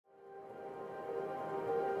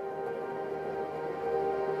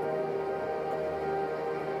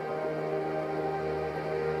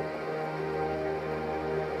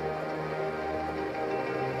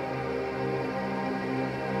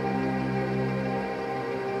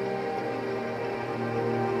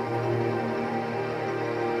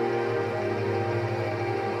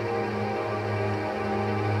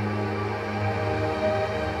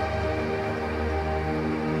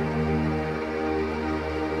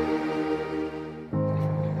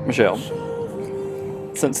Michelle,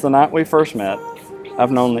 since the night we first met,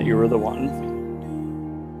 I've known that you were the one.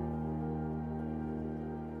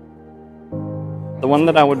 The one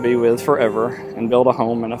that I would be with forever and build a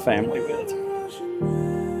home and a family with.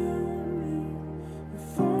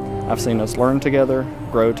 I've seen us learn together,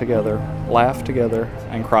 grow together, laugh together,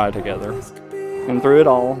 and cry together. And through it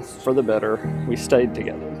all, for the better, we stayed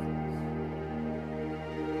together.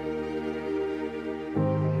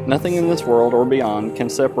 Nothing in this world or beyond can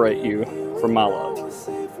separate you from my love.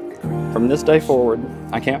 From this day forward,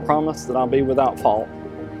 I can't promise that I'll be without fault,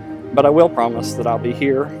 but I will promise that I'll be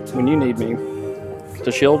here when you need me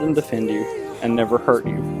to shield and defend you and never hurt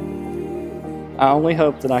you. I only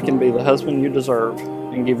hope that I can be the husband you deserve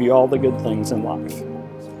and give you all the good things in life.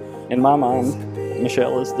 In my mind,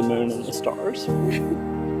 Michelle is the moon and the stars.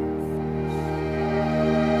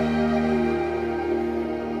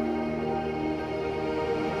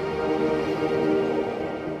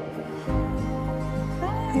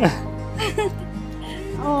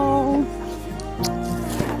 Oh.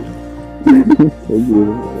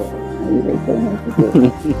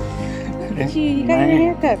 You got your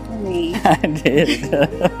haircut for me. I did.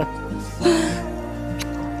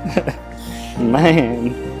 Man.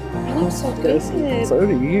 You look so good. So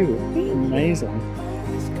do you. Amazing.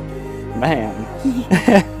 Man.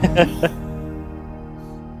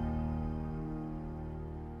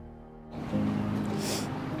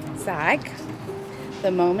 Zac,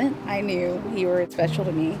 the moment I knew you were special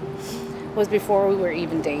to me was before we were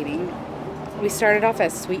even dating. We started off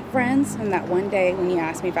as sweet friends, and that one day when you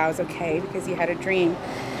asked me if I was okay because you had a dream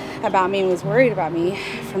about me and was worried about me,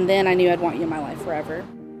 from then I knew I'd want you in my life forever.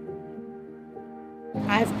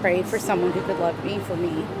 I have prayed for someone who could love me for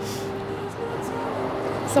me.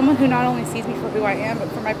 Someone who not only sees me for who I am,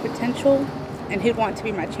 but for my potential, and who'd want to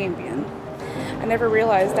be my champion. I never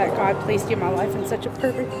realized that God placed you in my life in such a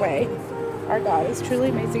perfect way. Our God is truly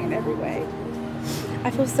amazing in every way.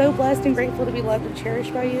 I feel so blessed and grateful to be loved and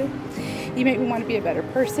cherished by you. You make me want to be a better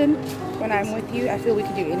person. When I'm with you, I feel we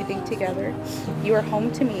can do anything together. You are home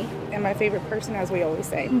to me and my favorite person, as we always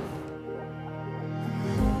say.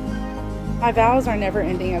 My vows are never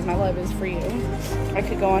ending as my love is for you. I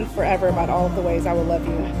could go on forever about all of the ways I will love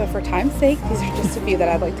you, but for time's sake, these are just a few that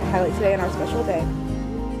I'd like to highlight today on our special day.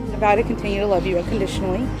 I vow to continue to love you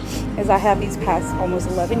unconditionally, as I have these past almost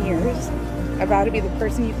 11 years. I vow to be the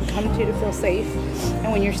person you can come to feel safe,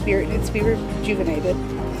 and when your spirit needs to be rejuvenated.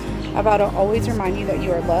 I vow to always remind you that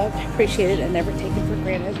you are loved, appreciated, and never taken for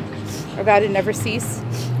granted. I vow to never cease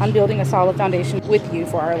on building a solid foundation with you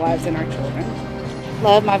for our lives and our children.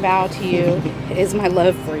 Love, my vow to you is my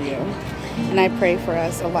love for you. And I pray for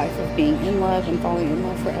us a life of being in love and falling in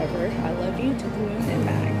love forever. I love you to the moon and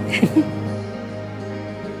back.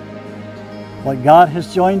 What God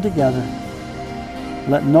has joined together,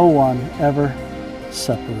 let no one ever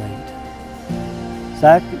separate.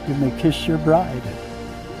 Zac, you may kiss your bride.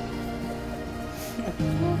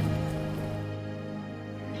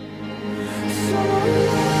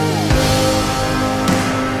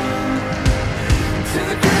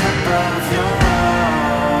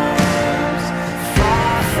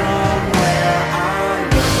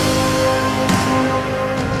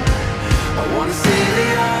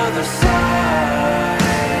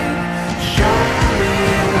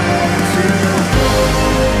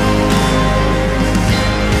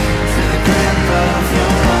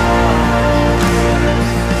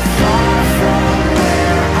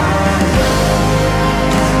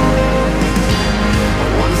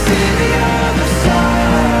 See